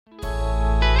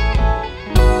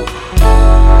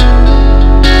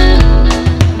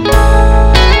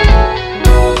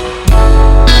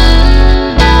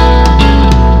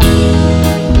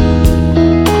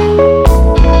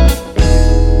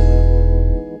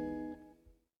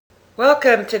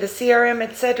Welcome to the CRM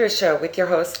Etc. Show with your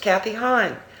host, Kathy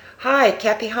Hahn. Hi,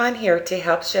 Kathy Hahn here to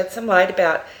help shed some light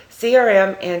about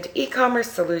CRM and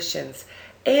e-commerce solutions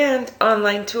and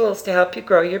online tools to help you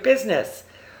grow your business.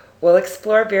 We'll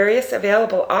explore various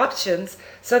available options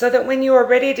so that when you are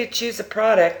ready to choose a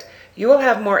product, you will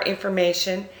have more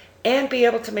information and be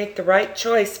able to make the right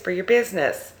choice for your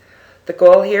business. The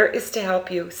goal here is to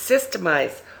help you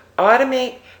systemize,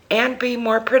 automate, and be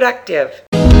more productive.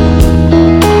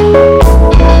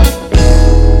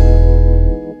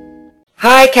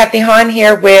 Hi, Kathy Hahn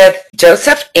here with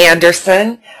Joseph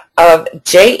Anderson of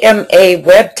JMA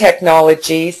Web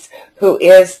Technologies, who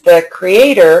is the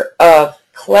creator of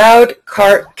Cloud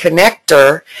Cart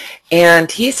Connector,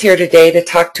 and he's here today to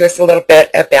talk to us a little bit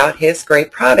about his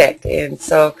great product. And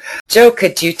so, Joe,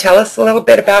 could you tell us a little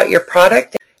bit about your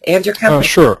product and your company?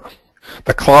 Sure.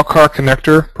 The Cloud Cart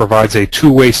Connector provides a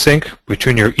two-way sync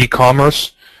between your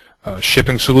e-commerce,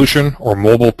 shipping solution, or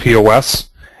mobile POS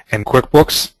and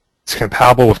QuickBooks. It's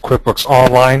compatible with QuickBooks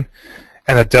Online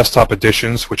and the desktop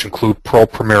editions, which include Pro,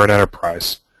 Premier, and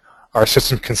Enterprise. Our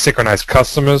system can synchronize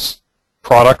customers,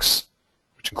 products,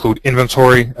 which include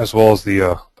inventory, as well as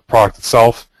the product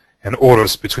itself, and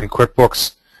orders between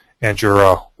QuickBooks and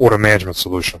your order management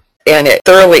solution. And it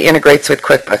thoroughly integrates with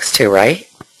QuickBooks too, right?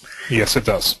 Yes, it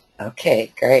does.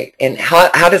 Okay, great. And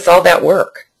how does all that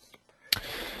work?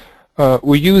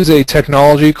 We use a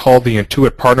technology called the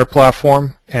Intuit Partner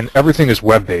Platform, and everything is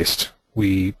web-based.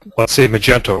 Let's say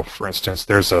Magento, for instance,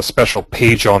 there's a special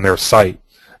page on their site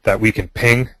that we can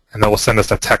ping, and that will send us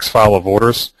a text file of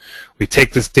orders. We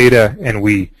take this data and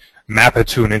we map it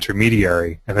to an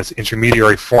intermediary, and this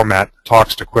intermediary format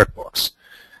talks to QuickBooks.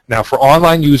 Now, for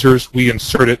online users, we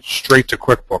insert it straight to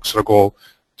QuickBooks. It'll go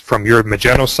from your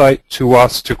Magento site to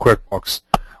us to QuickBooks.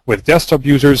 With desktop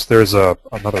users, there's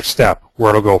another step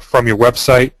where it'll go from your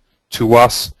website to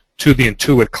us to the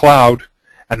Intuit Cloud,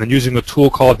 and then using a tool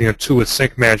called the Intuit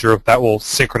Sync Manager, that will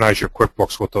synchronize your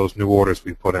QuickBooks with those new orders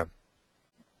we put in.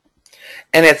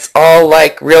 And it's all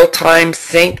like real-time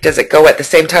sync? Does it go at the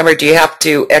same time, or do you have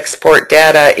to export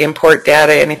data, import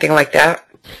data, anything like that?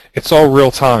 It's all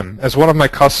real-time. As one of my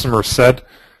customers said,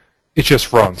 it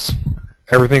just runs.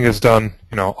 Everything is done,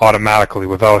 automatically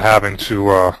without having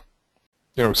to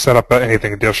set up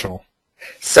anything additional.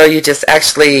 So you just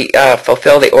actually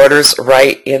fulfill the orders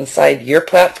right inside your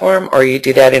platform, or you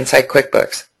do that inside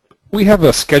QuickBooks? We have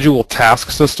a scheduled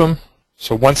task system.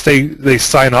 So once they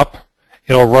sign up,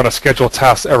 it'll run a scheduled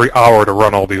task every hour to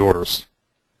run all the orders.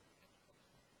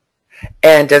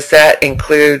 And does that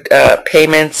include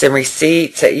payments and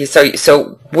receipts?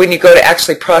 So when you go to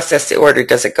actually process the order,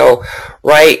 does it go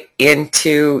right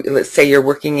into, let's say you're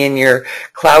working in your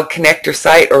Cloud Connector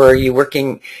site, or are you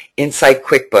working inside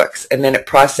QuickBooks, and then it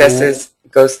processes,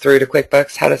 goes through to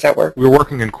QuickBooks? How does that work? We're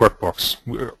working in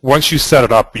QuickBooks. Once you set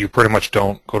it up, you pretty much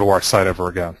don't go to our site ever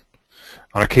again.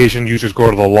 On occasion, users go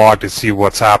to the log to see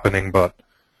what's happening, but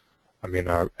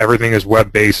everything is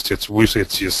web-based. It's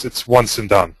once and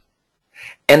done.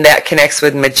 And that connects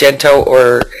with Magento,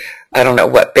 or I don't know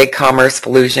what, Ecommerce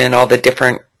Solution, all the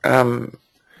different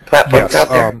platforms out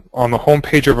there? On the home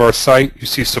page of our site, you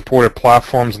see supported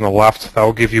platforms on the left. That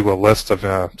will give you a list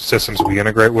of systems we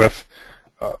integrate with.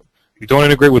 We don't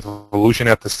integrate with Solution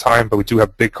at this time, but we do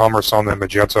have BigCommerce on the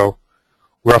Magento.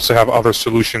 We also have other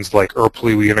solutions like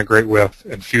Erply we integrate with,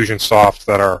 and Fusionsoft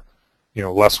that are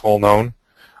less well known.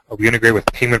 We integrate with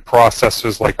payment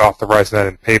processors like AuthorizeNet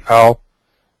and PayPal,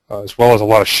 as well as a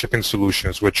lot of shipping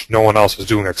solutions, which no one else is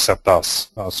doing except us.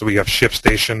 So we have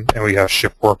ShipStation and we have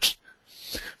ShipWorks.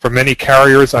 For many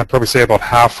carriers, I'd probably say about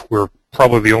half, we're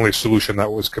probably the only solution that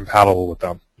was compatible with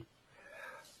them.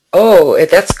 Oh,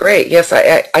 that's great. Yes,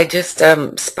 I just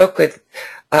spoke with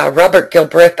Robert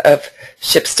Gilbreth of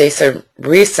ShipStation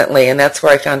recently, and that's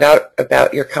where I found out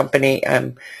about your company.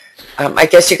 I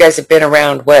guess you guys have been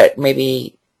around,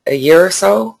 maybe a year or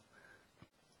so?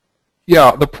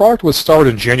 Yeah, the product was started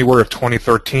in January of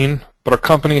 2013, but our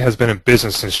company has been in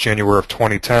business since January of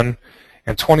 2010.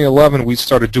 In 2011, we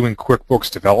started doing QuickBooks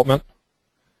development.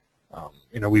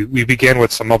 We began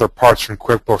with some other parts from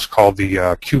QuickBooks called the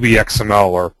QBXML,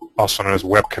 or also known as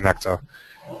Web Connector.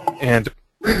 And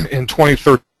in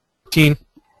 2013,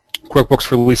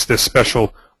 QuickBooks released this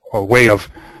special way of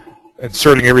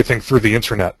inserting everything through the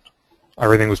internet.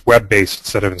 Everything was web-based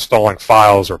instead of installing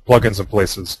files or plugins in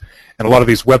places. And a lot of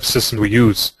these web systems we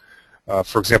use,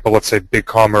 for example, let's say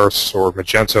BigCommerce or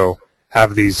Magento,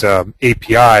 have these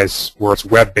APIs where it's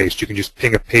web-based. You can just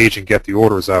ping a page and get the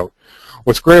orders out.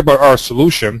 What's great about our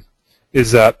solution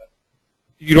is that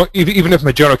you don't even if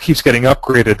Magento keeps getting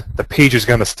upgraded, the page is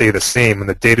going to stay the same and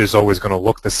the data is always going to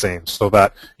look the same, so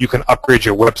that you can upgrade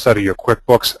your website or your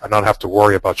QuickBooks and not have to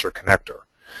worry about your connector.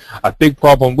 A big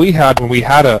problem we had when we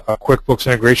had a QuickBooks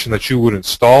integration that you would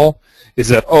install is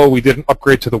that, oh, we didn't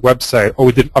upgrade to the website, oh,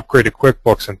 we didn't upgrade to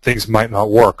QuickBooks, and things might not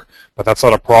work. But that's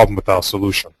not a problem with our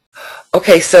solution.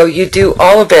 Okay, so you do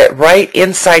all of it right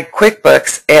inside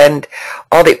QuickBooks, and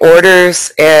all the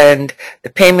orders and the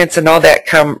payments and all that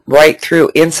come right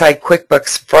through inside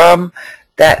QuickBooks from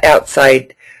that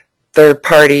outside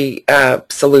third-party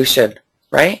solution,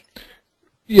 right?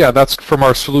 Yeah, that's from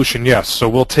our solution, yes. So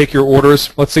we'll take your orders.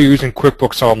 Let's say you're using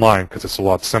QuickBooks Online because it's a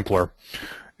lot simpler.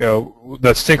 You know,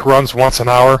 that sync runs once an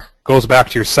hour, goes back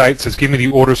to your site, says, give me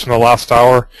the orders from the last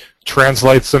hour,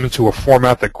 translates them into a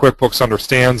format that QuickBooks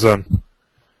understands, and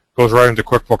goes right into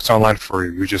QuickBooks Online for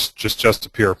you. You just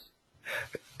appear.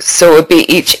 So it would be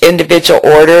each individual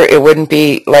order? It wouldn't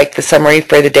be like the summary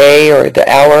for the day or the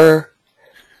hour?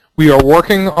 We are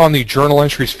working on the journal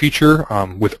entries feature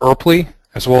with Erply,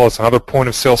 as well as another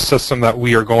point-of-sale system that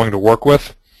we are going to work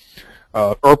with.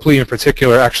 Erply in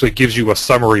particular actually gives you a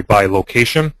summary by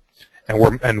location,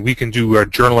 and we can do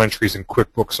journal entries in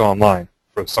QuickBooks Online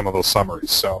for some of those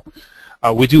summaries. So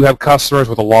we do have customers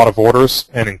with a lot of orders,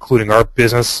 and including our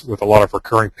business with a lot of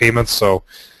recurring payments. So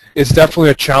it's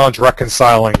definitely a challenge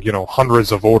reconciling,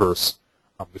 hundreds of orders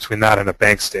between that and a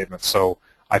bank statement. So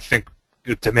I think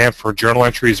the demand for journal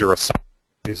entries or a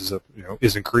summary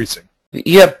is increasing.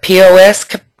 You have POS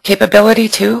capability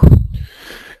too?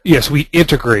 Yes, we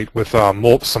integrate with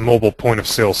some mobile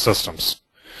point-of-sale systems.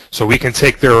 So we can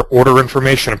take their order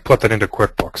information and put that into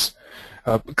QuickBooks.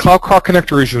 Cloud Cart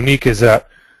Connector is unique is that,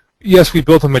 yes, we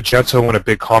built a Magento and a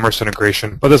BigCommerce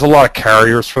integration, but there's a lot of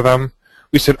carriers for them.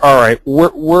 We said, all right,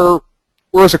 where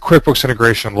is a QuickBooks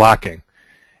integration lacking?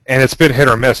 And it's been hit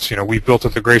or miss. We've built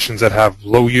integrations that have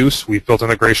low use. We've built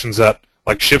integrations that,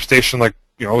 like ShipStation,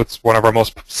 it's one of our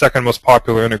second most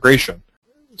popular integration.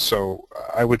 So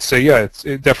I would say, yeah,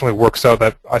 it definitely works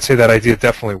out. I'd say that idea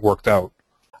definitely worked out.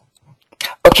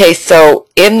 Okay, so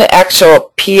in the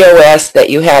actual POS that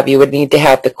you have, you would need to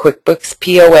have the QuickBooks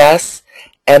POS,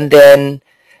 and then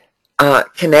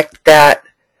connect that.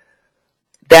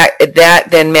 That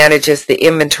then manages the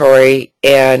inventory,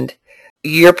 and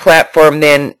your platform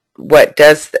then what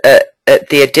does the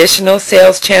additional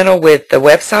sales channel with the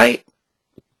website?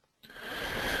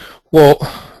 Well,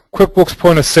 QuickBooks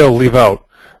Point of Sale leave out.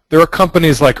 There are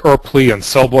companies like Erply and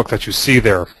Cellbook that you see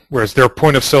there, whereas their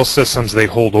point of sale systems, they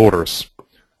hold orders.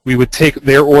 We would take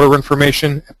their order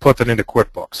information and put that into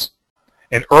QuickBooks.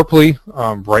 In Erply,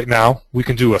 right now, we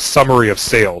can do a summary of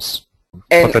sales.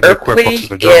 And Erply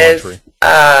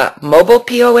is mobile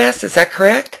POS, is that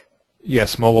correct?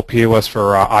 Yes, mobile POS for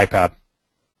iPad.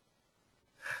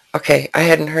 Okay, I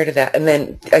hadn't heard of that. And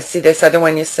then I see this other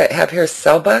one you have here,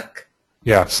 Cellbook?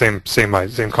 Yeah, same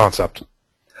concept.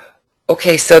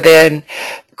 Okay, so then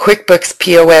QuickBooks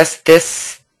POS,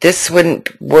 this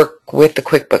wouldn't work with the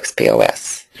QuickBooks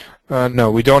POS.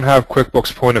 No, we don't have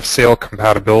QuickBooks Point of Sale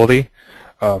compatibility.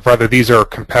 Rather, these are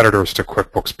competitors to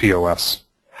QuickBooks POS.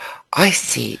 I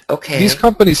see. Okay. These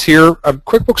companies here,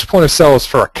 QuickBooks Point of Sale is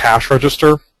for a cash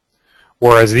register,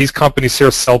 whereas these companies here,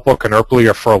 Cellbook and Erply,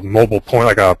 are for a mobile point,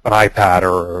 like an iPad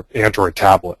or an Android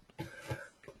tablet.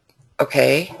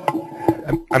 Okay.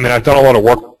 I mean, I've done a lot of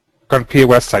work on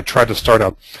POS. I tried to start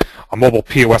a mobile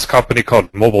POS company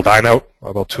called Mobile Dine Out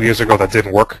about 2 years ago. That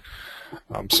didn't work.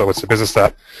 So it's a business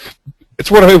that,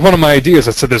 it's one of my ideas.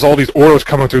 I said there's all these orders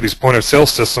coming through these point of sale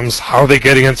systems. How are they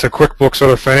getting into QuickBooks or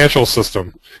their financial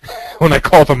system? When I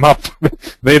called them up,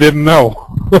 they didn't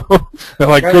know. They're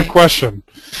like, right. Good question.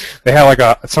 They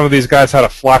had some of these guys had a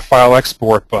flat file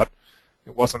export, but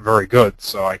it wasn't very good.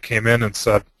 So I came in and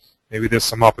said, maybe there's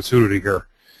some opportunity here.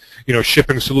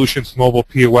 Shipping solutions, mobile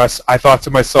POS. I thought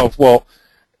to myself, well,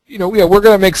 we're going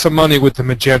to make some money with the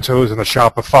Magentos and the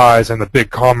Shopifys and the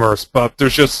BigCommerce, but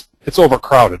it's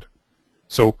overcrowded.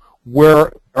 So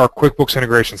where are QuickBooks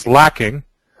integrations lacking,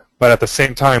 but at the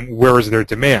same time, where is their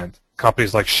demand?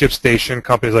 Companies like ShipStation,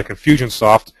 companies like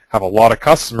Infusionsoft have a lot of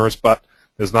customers, but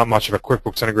there's not much of a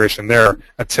QuickBooks integration there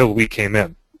until we came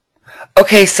in.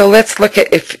 Okay, so let's look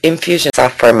at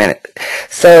Infusionsoft for a minute.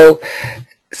 So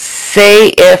say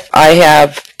if I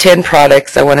have 10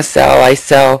 products I want to sell, I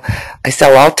sell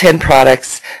all 10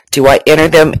 products. Do I enter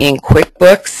them in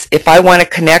QuickBooks? If I want to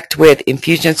connect with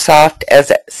Infusionsoft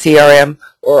as a CRM,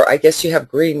 or I guess you have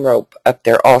Green Rope up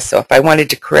there also. If I wanted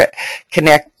to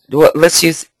connect, well, let's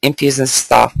use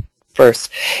Infusionsoft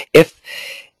first.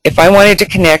 If I wanted to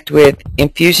connect with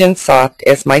Infusionsoft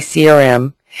as my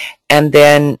CRM and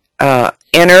then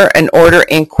enter an order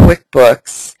in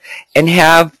QuickBooks, and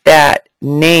have that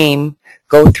name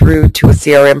go through to a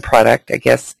CRM product, I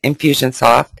guess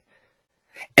Infusionsoft,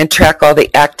 and track all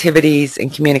the activities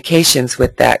and communications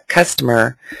with that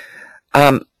customer.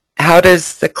 How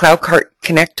does the CloudCart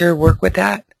connector work with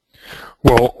that?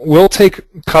 Well, we'll take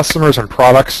customers and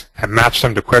products and match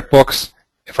them to QuickBooks.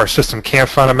 If our system can't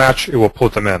find a match, it will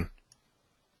put them in.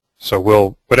 So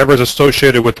whatever is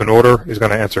associated with an order is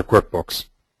going to enter QuickBooks.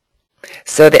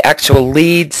 So the actual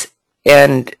leads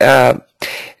and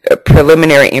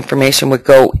preliminary information would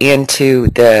go into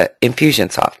the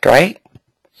Infusionsoft, right?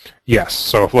 Yes.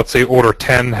 So if, let's say, order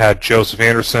 10 had Joseph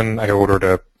Anderson, I ordered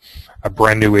a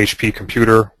brand new HP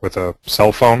computer with a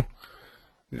cell phone.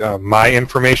 My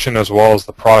information as well as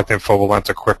the product info will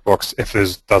enter QuickBooks if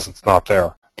it's not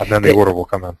there, and then the order will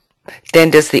come in. Then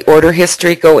does the order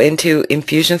history go into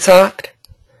Infusionsoft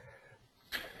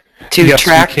to yes,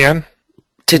 track? we can.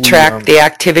 To track the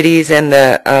activities and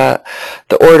the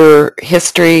order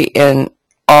history and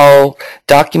all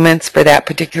documents for that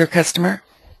particular customer?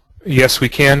 Yes, we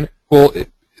can. Well,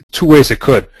 two ways it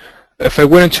could. If I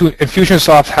went into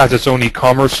Infusionsoft has its own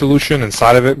e-commerce solution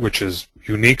inside of it, which is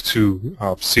unique to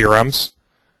CRMs.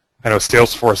 I know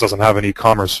Salesforce doesn't have an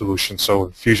e-commerce solution, so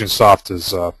Infusionsoft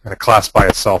is in a class by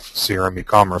itself, CRM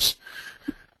e-commerce.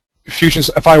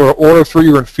 If I were to order through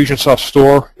your Infusionsoft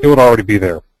store, it would already be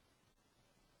there.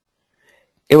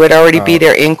 It would already be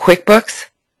there in QuickBooks?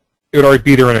 It would already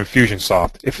be there in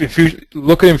Infusionsoft. If you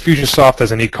look at Infusionsoft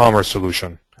as an e-commerce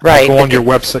solution, right? I go on your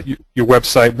website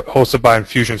hosted by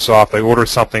Infusionsoft. I order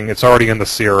something. It's already in the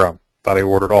CRM that I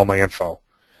ordered all my info.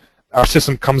 Our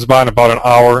system comes by in about an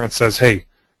hour and says, "Hey,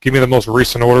 give me the most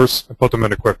recent orders and put them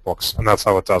into QuickBooks," and that's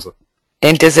how it does it.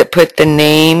 And does it put the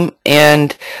name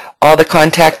and all the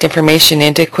contact information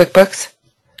into QuickBooks?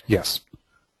 Yes.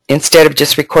 Instead of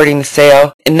just recording the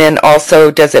sale. And then also,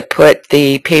 does it put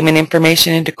the payment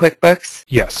information into QuickBooks?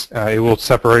 Yes. It will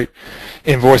separate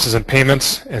invoices and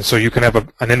payments, and so you can have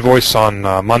an invoice on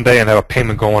Monday and have a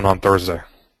payment going on Thursday.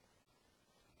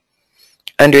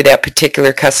 Under that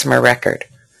particular customer record?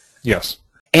 Yes.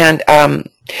 And I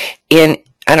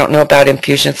don't know about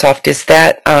Infusionsoft, is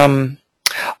that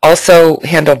also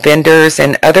handle vendors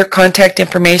and other contact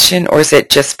information, or is it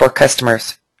just for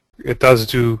customers? It does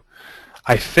do.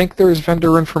 I think there is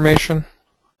vendor information.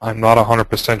 I'm not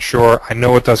 100% sure. I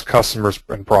know it does customers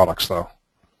and products, though.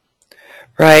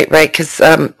 Right, because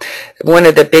one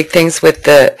of the big things with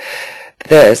the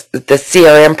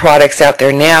CRM products out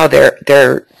there now,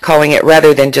 they're calling it,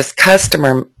 rather than just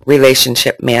customer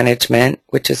relationship management,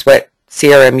 which is what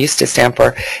CRM used to stand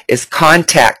for, is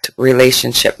contact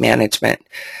relationship management.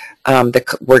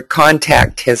 The word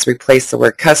contact has replaced the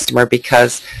word customer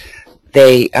because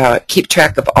they keep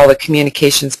track of all the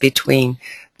communications between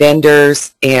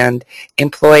vendors and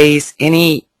employees.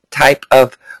 Any type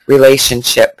of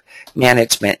relationship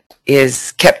management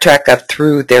is kept track of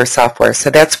through their software. So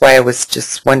that's why I was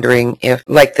just wondering if,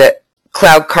 like the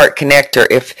CloudCart connector,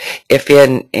 if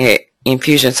in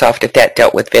Infusionsoft, if that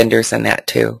dealt with vendors and that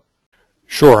too.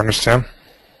 Sure, I understand.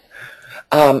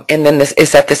 And then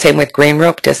is that the same with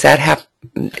GreenRope? Does that have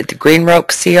the GreenRope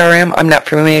CRM? I'm not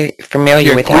familiar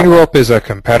with that. GreenRope is a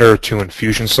competitor to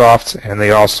Infusionsoft, and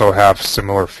they also have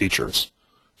similar features.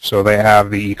 So they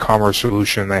have the e-commerce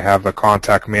solution, they have the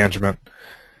contact management.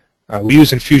 We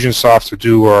use Infusionsoft to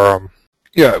do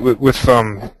with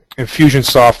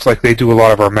Infusionsoft, like they do a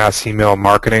lot of our mass email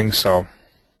marketing. So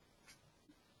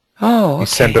we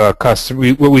send a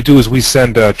customer. What we do is we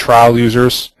send trial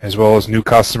users as well as new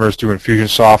customers through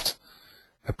Infusionsoft.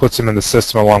 It puts them in the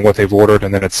system along with what they've ordered,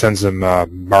 and then it sends them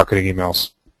marketing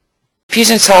emails.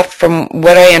 Infusionsoft, from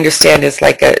what I understand, is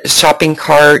like a shopping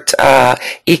cart,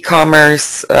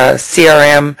 e-commerce,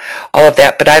 CRM, all of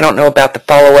that, but I don't know about the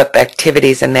follow-up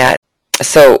activities and that.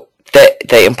 So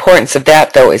the importance of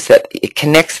that, though, is that it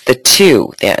connects the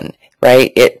two then,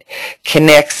 right? It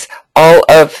connects all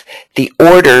of the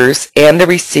orders and the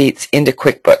receipts into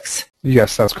QuickBooks.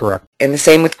 Yes, that's correct. And the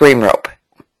same with GreenRope.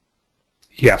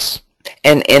 Yes.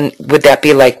 And would that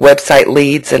be like website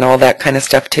leads and all that kind of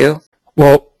stuff too?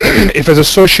 Well, if it's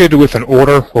associated with an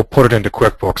order, we'll put it into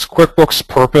QuickBooks. QuickBooks'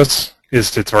 purpose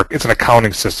is it's an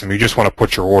accounting system. You just want to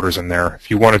put your orders in there. If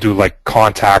you want to do like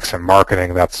contacts and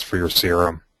marketing, that's for your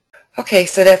CRM. Okay,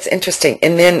 so that's interesting.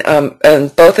 And then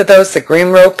both of those, the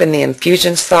GreenRope and the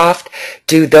Infusionsoft,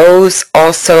 do those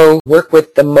also work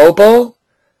with the mobile?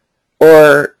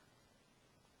 Or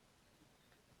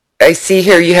I see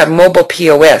here you have mobile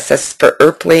POS. That's for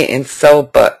Earply and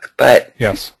Sellbook. But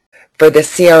yes, for the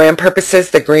CRM purposes,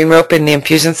 the GreenRope and the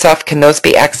Infusionsoft, can those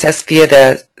be accessed via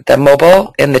the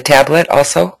mobile and the tablet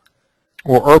also?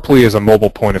 Well, Earply is a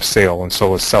mobile point of sale, and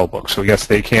so is Sellbook. So yes,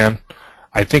 they can.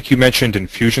 I think you mentioned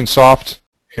Infusionsoft.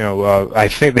 I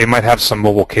think they might have some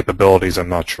mobile capabilities. I'm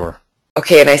not sure.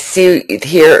 Okay, and I see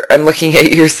here, I'm looking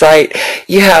at your site,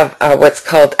 you have what's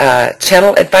called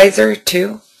Channel Advisor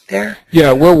too there?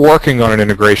 Yeah, we're working on an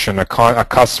integration. A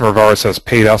customer of ours has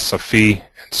paid us a fee,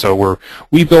 and so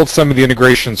we build some of the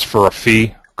integrations for a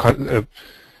fee. The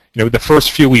first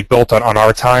few we built on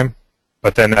our time,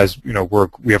 but then as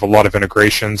we have a lot of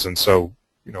integrations, and so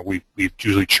we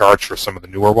usually charge for some of the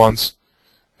newer ones,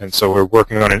 and so we're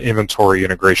working on an inventory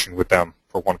integration with them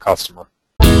for one customer.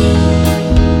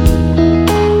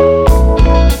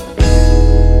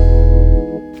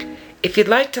 If you'd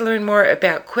like to learn more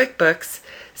about QuickBooks,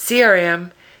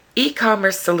 CRM,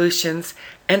 e-commerce solutions,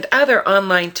 and other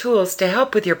online tools to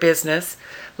help with your business,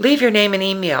 leave your name and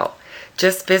email.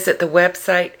 Just visit the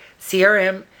website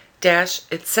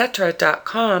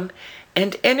crm-etc.com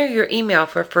and enter your email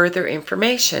for further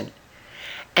information.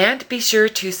 And be sure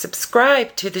to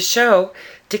subscribe to the show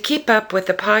to keep up with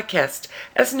the podcast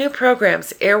as new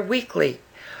programs air weekly.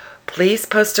 Please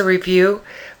post a review,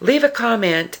 leave a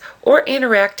comment, or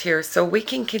interact here so we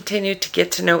can continue to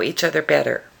get to know each other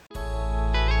better.